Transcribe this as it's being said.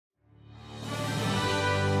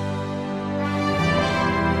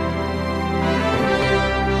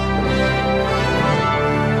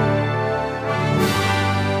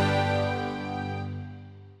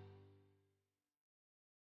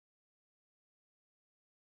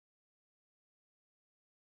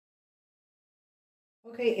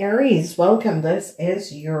Okay, Aries, welcome. This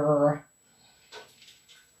is your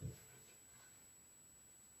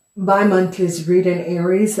bi-monthly reading,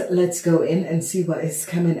 Aries. Let's go in and see what is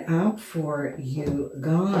coming out for you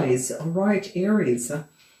guys. All right, Aries.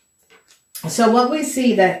 So what we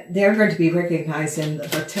see that they're going to be recognizing the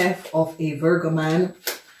theft of a Virgo man.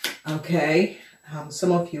 Okay.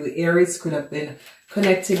 Some of you Aries could have been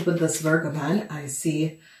connected with this Virgo man. I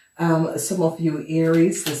see some of you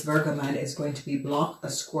Aries, this Virgo man is going to be blocked, a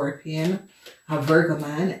Scorpion, a Virgo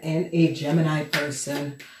man, and a Gemini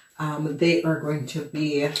person. They are going to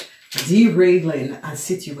be derailing a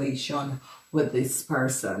situation with this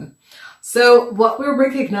person. So what we're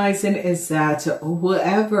recognizing is that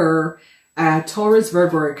whoever Taurus,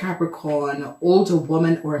 Virgo, or Capricorn, older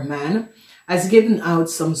woman or man, has given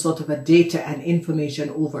out some sort of a data and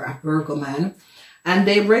information over a Virgo man. And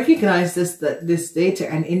they recognize that this data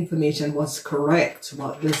and information was correct,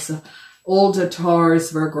 what this older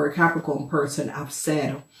Taurus, Virgo, or Capricorn person have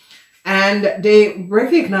said. And they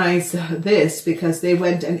recognize this because they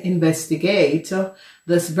went and investigate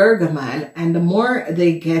this Virgo man. And the more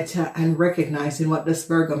they get and recognizing what this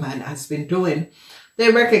Virgo man has been doing,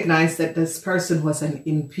 they recognize that this person was an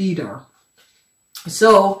impeder.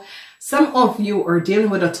 So some of you are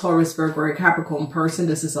dealing with a Taurus, Virgo, or Capricorn person.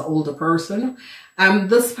 This is an older person.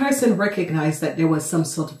 This person recognized that there was some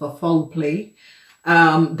sort of a foul play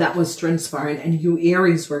that was transpiring, and you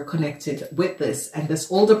Aries were connected with this. And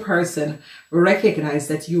this older person recognized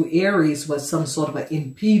that you Aries was some sort of an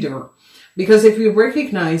impeder. Because if we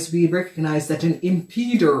recognize that an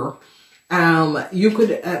impeder,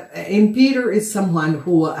 impeder is someone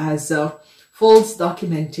who has false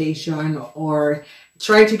documentation or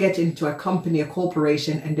try to get into a company, a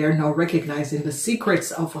corporation, and they're now recognizing the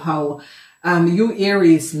secrets of how you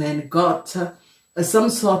Aries men got some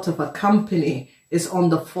sort of a company is on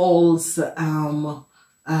the false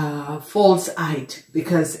side,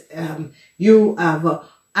 because you have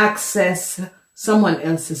access someone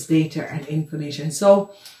else's data and information. So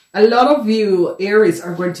a lot of you Aries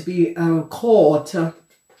are going to be caught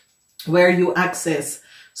where you access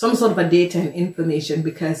some sort of a data and information,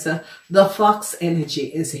 because the fox energy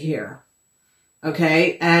is here.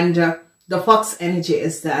 Okay. And the fox energy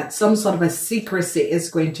is that some sort of a secrecy is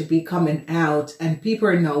going to be coming out, and people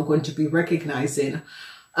are now going to be recognizing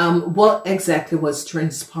what exactly was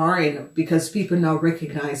transpiring, because people now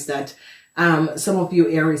recognize that some of you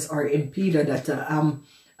Aries are impeded, that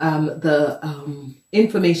the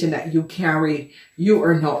information that you carry, you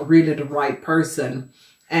are not really the right person.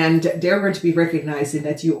 And they're going to be recognizing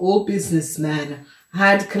that you old businessmen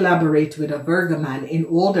had collaborated with a Virgo man in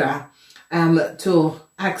order to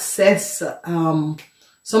access some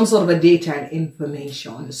sort of a data and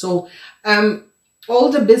information. So all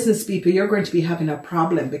the business people, you're going to be having a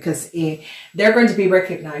problem, because they're going to be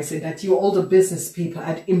recognizing that you older business people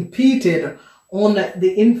had impeded on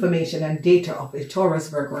the information and data of a Taurus,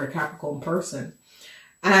 Virgo, or Capricorn person.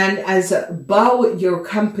 And as bow your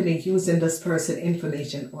company using this person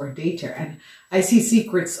information or data, and I see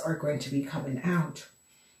secrets are going to be coming out.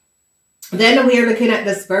 Then we are looking at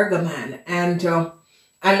this Virgo man, and a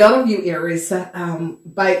lot of you Aries,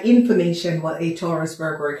 by information what a Taurus,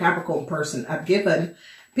 Virgo, or Capricorn person have given,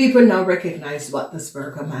 people now recognize what this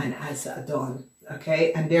Virgo man has done.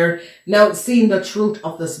 Okay, and they're now seeing the truth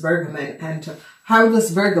of this Virgo man and how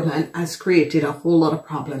this Virgo man has created a whole lot of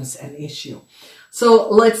problems and issue. So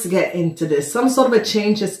let's get into this. Some sort of a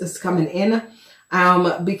changes is coming in,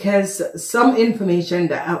 because some information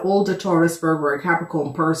that an older Taurus, Virgo, or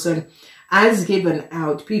Capricorn person has given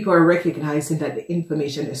out, people are recognizing that the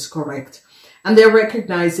information is correct. And they're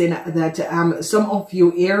recognizing that some of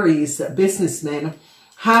you Aries businessmen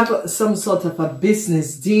have some sort of a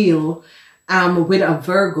business deal with a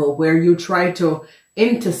Virgo, where you try to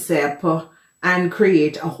intercept and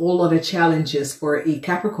create a whole lot of challenges for a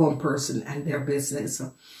Capricorn person and their business.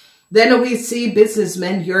 Then we see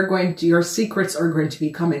businessmen, your secrets are going to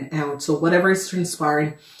be coming out. So whatever is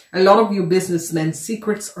transpiring, a lot of you businessmen,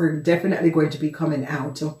 secrets are definitely going to be coming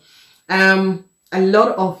out. A lot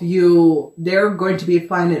of you, they're going to be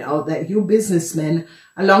finding out that you businessmen,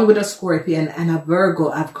 along with a Scorpion and a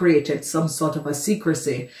Virgo, have created some sort of a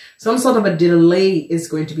secrecy. Some sort of a delay is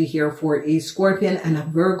going to be here for a Scorpion and a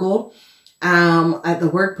Virgo at the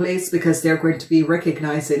workplace, because they're going to be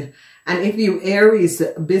recognizing. And if you Aries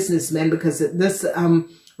businessmen, because this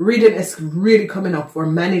reading is really coming up for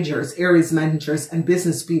managers, Aries managers and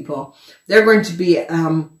business people, they're going to be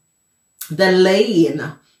delaying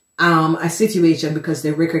a situation, because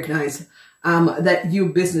they recognize that you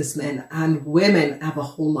businessmen and women have a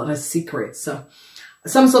whole lot of secrets. So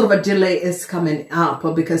some sort of a delay is coming up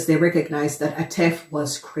because they recognize that a theft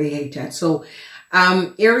was created. So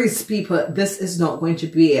Aries people, this is not going to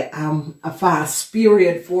be a fast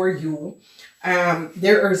period for you.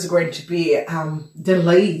 There is going to be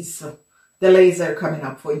delays. Delays are coming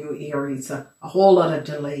up for you, Aries. A whole lot of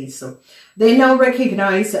delays. So they now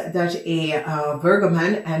recognize that a Virgo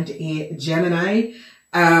man and a Gemini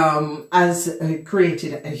has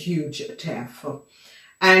created a huge theft.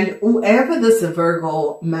 And whoever this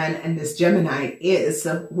Virgo man and this Gemini is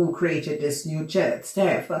who created this new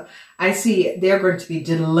theft, I see they're going to be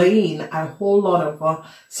delaying a whole lot of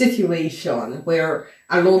situation where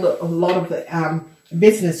a lot of the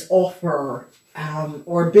business offer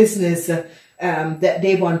or business that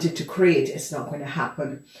they wanted to create is not going to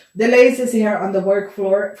happen. Delays is here on the work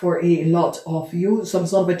floor for a lot of you. Some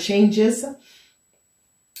sort of changes.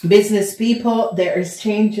 Business people, there is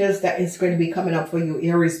changes that is going to be coming up for you,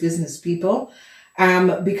 Aries business people,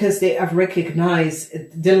 because they have recognized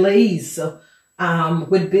delays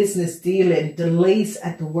with business dealing, delays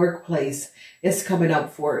at the workplace is coming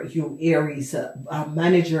up for you, Aries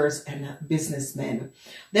managers and businessmen.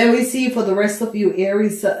 Then we see for the rest of you,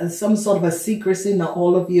 Aries, some sort of a secrecy, not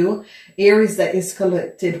all of you. Aries that is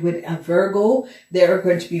connected with a Virgo, they are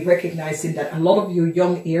going to be recognizing that a lot of you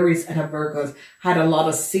young Aries and a Virgos had a lot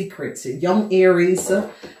of secrets. Young Aries,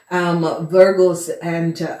 Virgos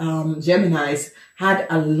and Geminis had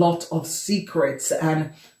a lot of secrets,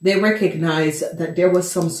 and they recognize that there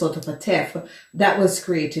was some sort of a theft that was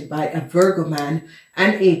created by a Virgo man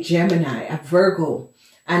and a Gemini, a Virgo.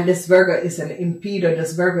 And this Virgo is an impeder.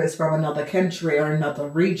 This Virgo is from another country or another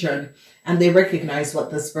region. And they recognize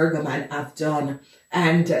what this Virgo man have done.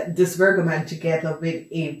 And this Virgo man together with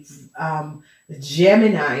a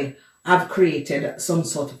Gemini have created some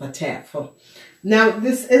sort of a theft. Now,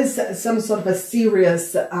 this is some sort of a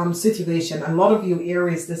serious situation. A lot of you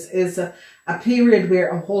Aries, this is a period where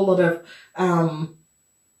a whole lot of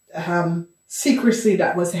secrecy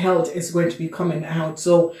that was held is going to be coming out.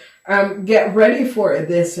 So get ready for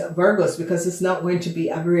this, Virgos, because it's not going to be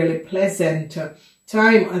a really pleasant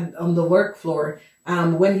time on the work floor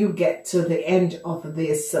when you get to the end of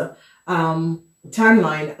this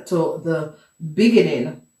timeline to the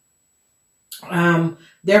beginning.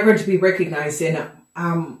 They're going to be recognizing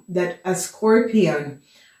that a Scorpion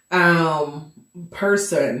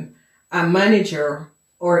person, a manager,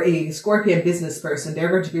 or a Scorpion business person, they're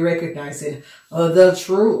going to be recognizing the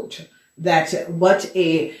truth that what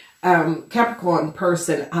a Capricorn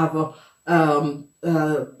person have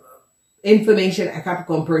information a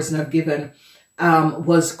Capricorn person have given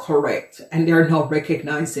was correct, and they're not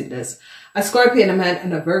recognizing this. A Scorpion man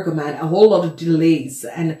and a Virgo man, a whole lot of delays.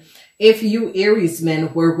 And if you Aries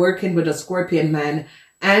men were working with a Scorpion man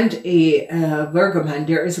and a Virgo man,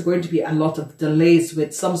 there is going to be a lot of delays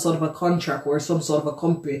with some sort of a contract or some sort of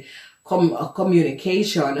a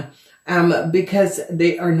communication because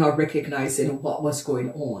they are not recognizing what was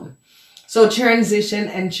going on. So transition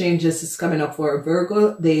and changes is coming up for a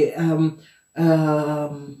Virgo. They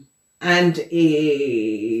and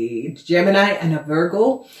a Gemini and a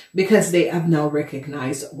Virgo, because they have now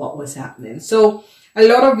recognized what was happening. So a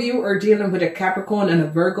lot of you are dealing with a Capricorn and a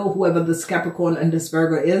Virgo. Whoever this Capricorn and this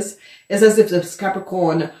Virgo is as if this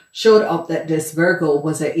Capricorn showed up that this Virgo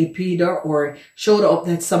was an impeder, or showed up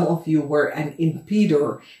that some of you were an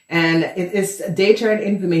impeder. And it is data and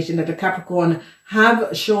information that the Capricorn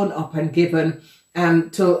have shown up and given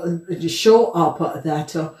to show up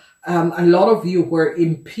that a lot of you were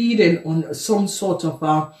impeding on some sort of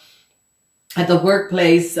at the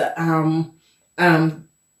workplace.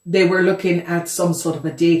 They were looking at some sort of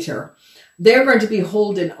a data. They're going to be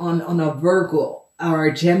holding on a Virgo or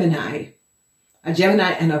a Gemini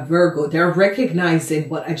and a Virgo. They're recognizing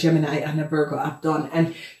what a Gemini and a Virgo have done.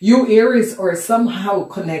 And you Aries are somehow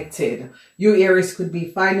connected. You Aries could be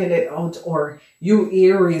finding it out, or you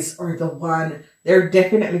Aries are the one. They're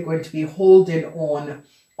definitely going to be holding on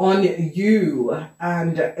you,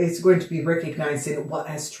 and it's going to be recognizing what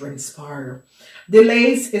has transpired.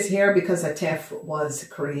 Delays is here because a theft was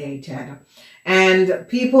created, and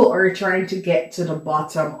people are trying to get to the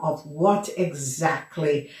bottom of what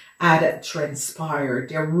exactly had transpired.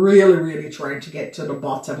 They're really trying to get to the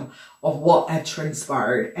bottom of what had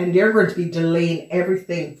transpired, and they're going to be delaying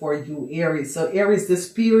everything for you Aries. So Aries, this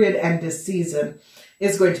period and this season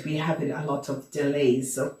is going to be having a lot of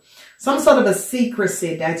delays. So some sort of a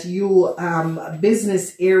secrecy that you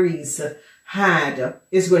business Aries had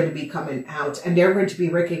is going to be coming out, and they're going to be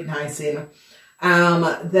recognizing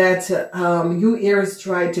that you Aries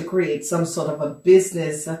tried to create some sort of a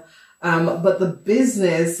business But the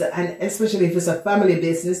business, and especially if it's a family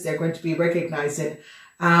business, they're going to be recognizing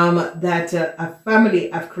that a family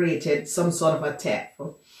have created some sort of a theft.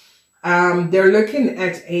 They're looking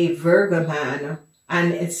at a Virgo man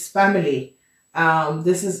and its family.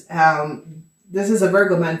 This is a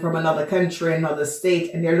Virgo man from another country, another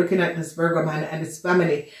state, and they're looking at this Virgo man and his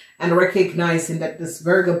family and recognizing that this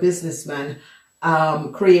Virgo businessman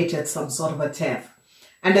created some sort of a theft.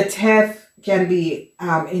 And the theft can be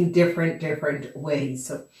in different ways.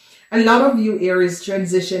 So a lot of you Aries,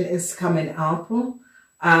 transition is coming up.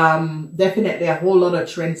 Definitely a whole lot of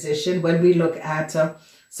transition. When we look at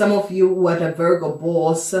some of you who are a Virgo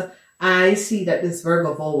boss, I see that this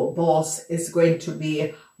Virgo boss is going to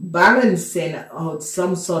be balancing out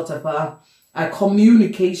some sort of a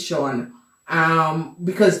communication,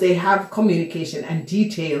 because they have communication and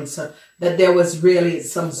details that there was really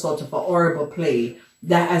some sort of a horrible play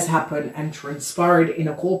that has happened and transpired in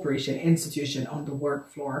a corporation, institution, on the work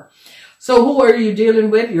floor. So who are you dealing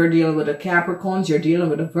with? You're dealing with the Capricorns, you're dealing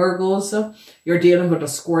with the Virgos, you're dealing with the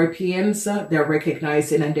Scorpions. They're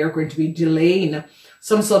recognizing and they're going to be delaying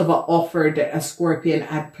some sort of an offer that a Scorpion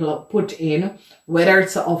had put in, whether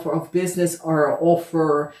it's an offer of business or an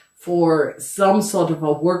offer for some sort of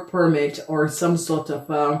a work permit or some sort of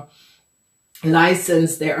a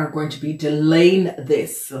license. They are going to be delaying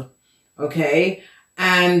this, okay?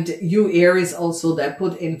 And you Aries also that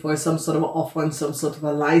put in for some sort of offer and some sort of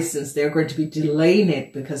a license, they're going to be delaying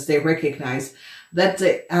it because they recognize that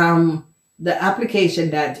the application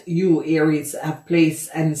that you Aries have placed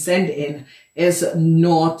and sent in is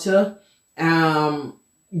not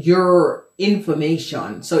your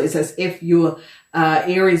information. So it's as if you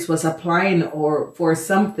Aries was applying or for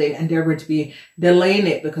something and they're going to be delaying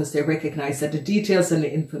it because they recognize that the details and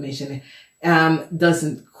the information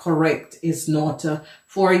doesn't correct, is not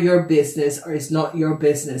for your business or is not your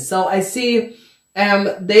business. So I see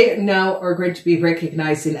they now are going to be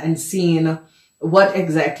recognizing and seeing what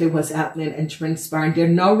exactly was happening and transpiring. They're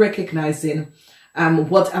now recognizing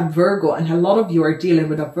what a Virgo, and a lot of you are dealing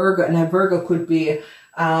with a Virgo, and a Virgo could be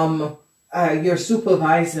your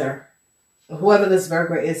supervisor. Whoever this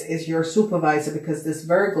Virgo is your supervisor, because this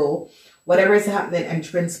Virgo, whatever is happening and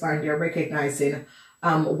transpiring, you're recognizing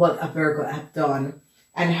what a Virgo have done,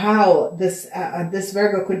 and how this this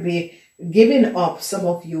Virgo could be giving up some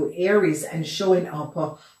of you Aries and showing up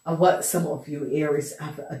what some of you Aries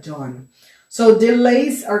have done. So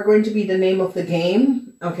delays are going to be the name of the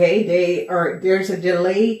game. Okay, there's a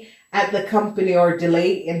delay at the company or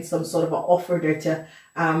delay in some sort of an offer that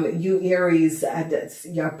you Aries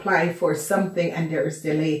you're applying for something and there is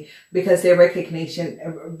delay because they recognize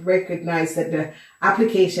that the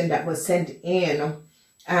application that was sent in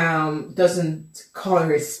doesn't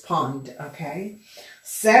correspond. Okay,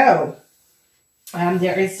 so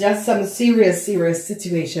there is just some serious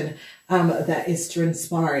situation that is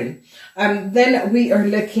transpiring. Then we are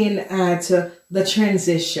looking at the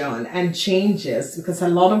transition and changes, because a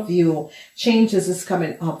lot of you, changes is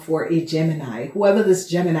coming up for a Gemini. Whoever this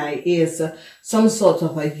Gemini is, some sort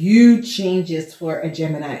of a huge changes for a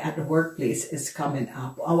Gemini at the workplace is coming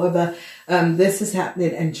up. However, this is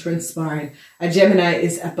happening and transpiring. A Gemini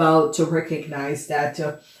is about to recognize that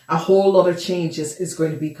a whole lot of changes is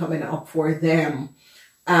going to be coming up for them.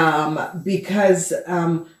 Because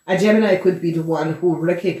a Gemini could be the one who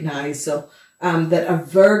recognize that a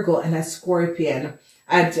Virgo and a Scorpion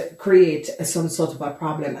had create some sort of a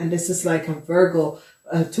problem. And this is like a Virgo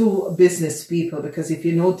to business people, because if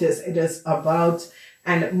you notice, it is about,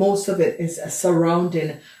 and most of it is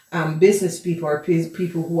surrounding business people or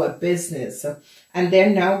people who are business. And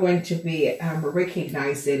they're now going to be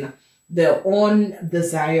recognizing the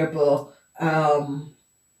undesirable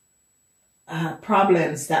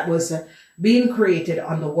problems that was being created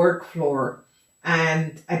on the work floor,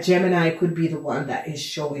 and a Gemini could be the one that is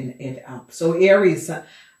showing it up. So Aries,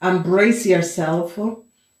 brace yourself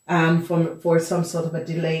for some sort of a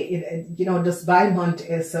delay. You know, this bi-month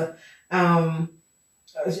is the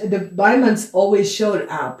bi-months always showed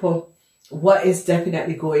up what is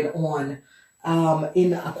definitely going on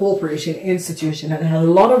in a corporation, institution, and a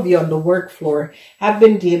lot of you on the work floor have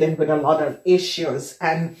been dealing with a lot of issues.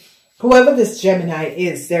 And whoever this Gemini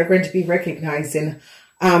is, they're going to be recognizing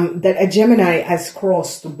that a Gemini has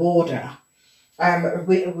crossed the border,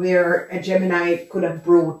 where a Gemini could have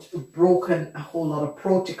broken a whole lot of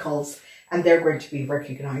protocols, and they're going to be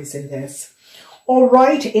recognizing this. All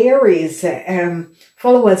right, Aries,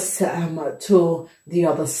 follow us to the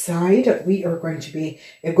other side. We are going to be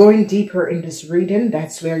going deeper in this reading.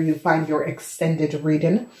 That's where you find your extended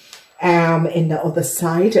reading. In the other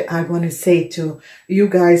side, I want to say to you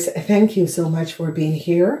guys, thank you so much for being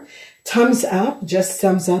here. thumbs up, just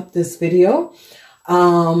thumbs up this video.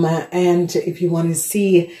 And if you want to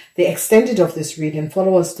see the extended of this reading,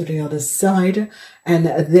 follow us to the other side, and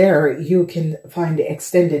there you can find the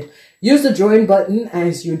extended. Use the join button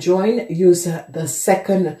as you join. Use the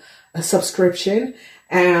second subscription.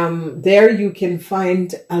 There you can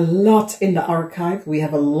find a lot in the archive. We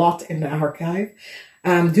have a lot in the archive.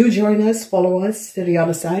 Do join us, follow us to the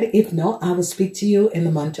other side. If not, I will speak to you in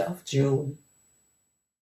the month of June.